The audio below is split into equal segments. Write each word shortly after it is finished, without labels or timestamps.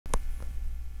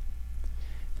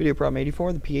Video problem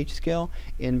 84, the pH scale.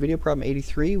 In video problem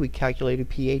 83, we calculated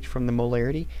pH from the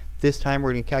molarity. This time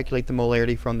we're going to calculate the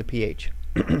molarity from the pH.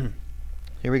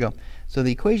 Here we go. So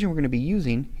the equation we're going to be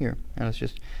using here, now it's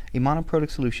just a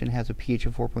monoprotic solution has a pH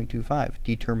of 4.25.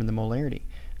 Determine the molarity.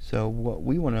 So what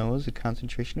we want to know is the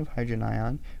concentration of hydrogen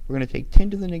ion. We're going to take 10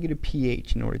 to the negative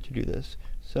pH in order to do this.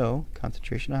 So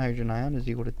concentration of hydrogen ion is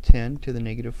equal to 10 to the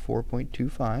negative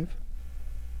 4.25.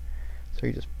 So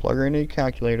you just plug her into your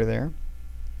calculator there.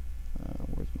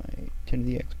 Where's my 10 to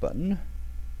the x button?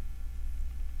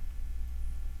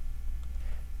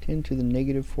 10 to the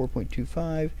negative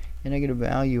 4.25, and I get a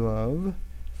value of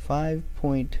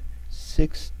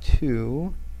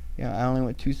 5.62. Yeah, I only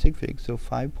went 2 sig figs, so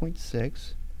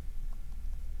 5.6.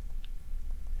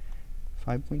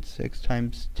 5.6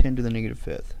 times 10 to the negative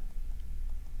fifth.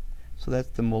 So that's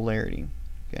the molarity.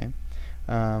 Okay.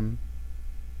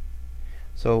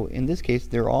 So in this case,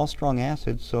 they're all strong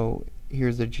acids, so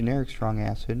here's the generic strong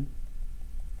acid.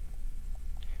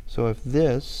 So if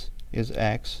this is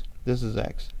X, this is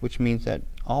X, which means that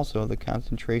also the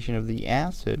concentration of the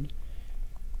acid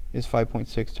is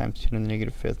 5.6 times 10 to the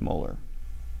negative fifth molar.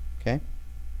 Okay?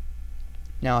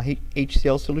 Now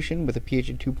HCl solution with a pH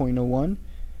of 2.01,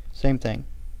 same thing.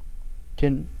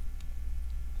 10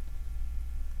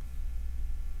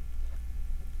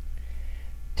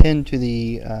 to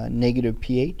the negative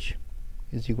pH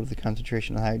is equal to the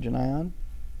concentration of the hydrogen ion.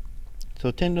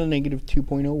 So 10 to the negative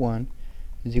 2.01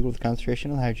 is equal to the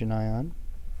concentration of the hydrogen ion.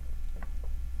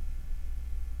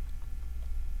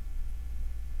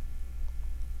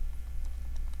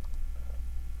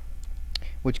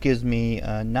 Which gives me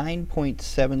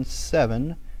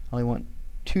 9.77. I only want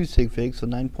 2 sig figs, so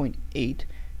 9.8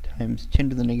 times 10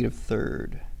 to the negative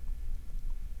third.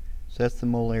 So that's the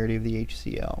molarity of the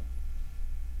HCl.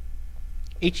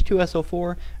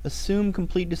 H2SO4, assume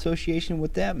complete dissociation.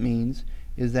 What that means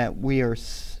is that we are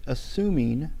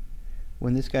assuming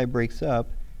when this guy breaks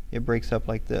up, it breaks up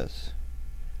like this.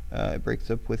 It breaks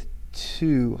up with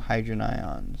 2 hydrogen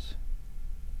ions.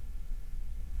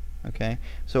 Okay,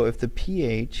 so if the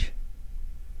pH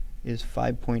is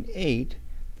 5.8,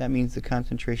 that means the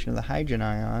concentration of the hydrogen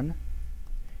ion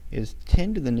is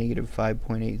 10 to the negative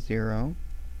 5.80,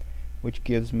 which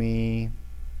gives me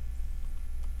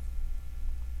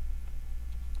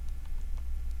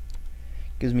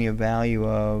a value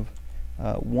of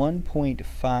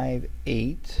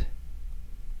 1.58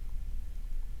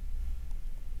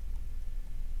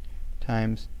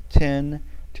 times 10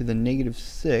 to the negative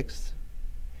sixth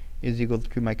is equal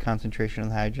to my concentration of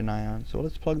the hydrogen ion. So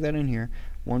let's plug that in here.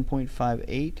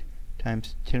 1.58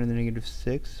 times 10 to the negative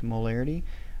 6 molarity.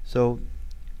 So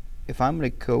if I'm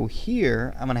going to go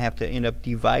here, I'm going to have to end up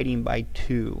dividing by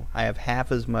 2. I have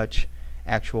half as much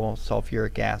actual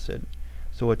sulfuric acid.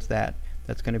 So what's that?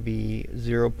 That's going to be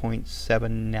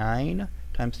 0.79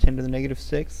 times 10 to the negative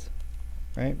 6,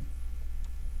 right?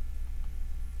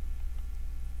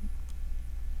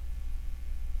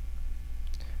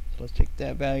 So let's take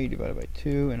that value divided by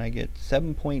 2, and I get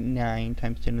 7.9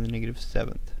 times 10 to the negative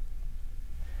 7th.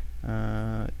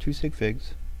 2 sig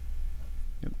figs.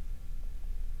 Yep.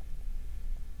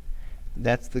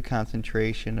 That's the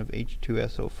concentration of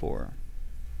H2SO4.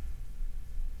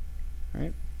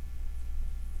 Right?